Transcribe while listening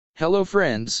Hello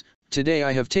friends, today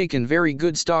I have taken very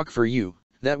good stock for you,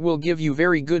 that will give you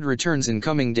very good returns in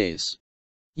coming days.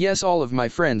 Yes, all of my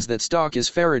friends, that stock is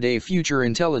Faraday Future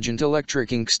Intelligent Electric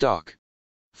Inc. stock.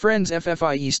 Friends,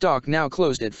 FFIE stock now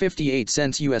closed at 58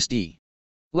 cents USD.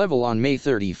 Level on May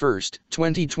 31,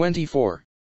 2024.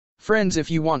 Friends,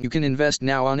 if you want, you can invest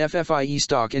now on FFIE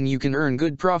stock and you can earn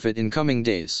good profit in coming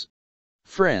days.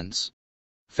 Friends,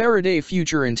 Faraday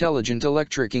Future Intelligent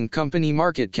Electric Inc. company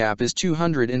market cap is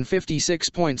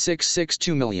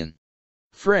 $256.662 million.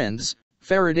 Friends,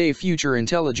 Faraday Future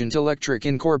Intelligent Electric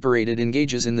Incorporated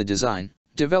engages in the design,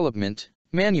 development,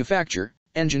 manufacture,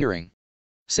 engineering,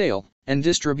 sale, and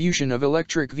distribution of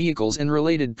electric vehicles and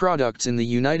related products in the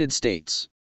United States.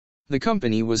 The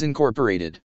company was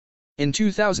incorporated in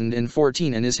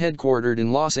 2014 and is headquartered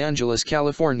in Los Angeles,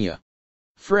 California.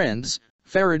 Friends,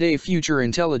 Faraday Future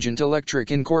Intelligent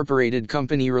Electric Incorporated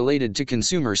company related to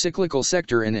consumer cyclical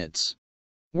sector and it's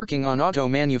working on auto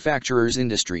manufacturers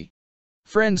industry.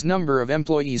 Friends, number of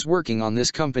employees working on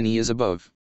this company is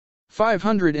above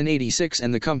 586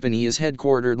 and the company is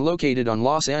headquartered located on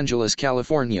Los Angeles,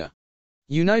 California,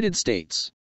 United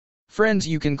States. Friends,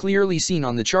 you can clearly seen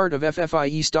on the chart of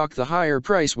FFIE stock the higher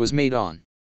price was made on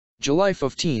July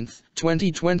 15,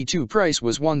 2022. Price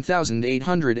was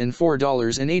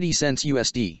 $1,804.80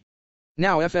 USD.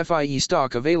 Now FFIE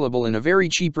stock available in a very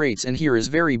cheap rates, and here is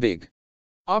very big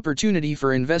opportunity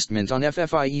for investment on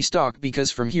FFIE stock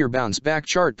because from here bounce back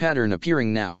chart pattern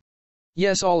appearing now.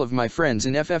 Yes, all of my friends,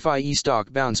 in FFIE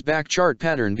stock bounce back chart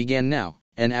pattern began now,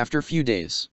 and after few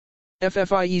days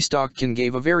FFIE stock can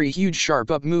give a very huge sharp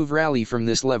up move rally from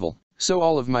this level. So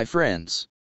all of my friends,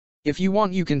 if you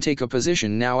want, you can take a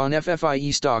position now on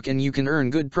FFIE stock and you can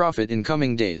earn good profit in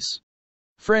coming days.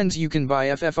 Friends, you can buy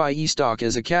FFIE stock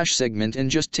as a cash segment and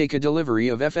just take a delivery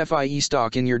of FFIE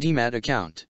stock in your demat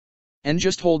account and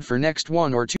just hold for next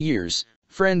 1 or 2 years.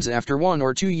 Friends, after 1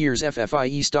 or 2 years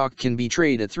FFIE stock can be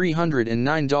traded at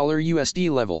 $309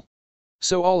 USD level.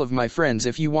 So all of my friends,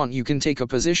 if you want, you can take a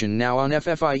position now on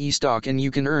FFIE stock and you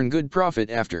can earn good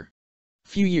profit after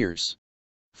few years.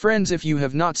 Friends, if you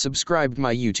have not subscribed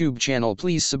my YouTube channel,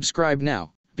 please subscribe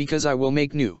now, because I will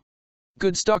make new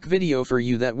good stock video for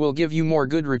you that will give you more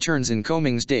good returns in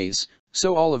coming days.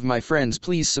 So all of my friends,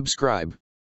 please subscribe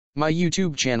my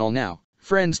YouTube channel now.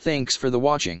 Friends, thanks for the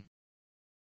watching.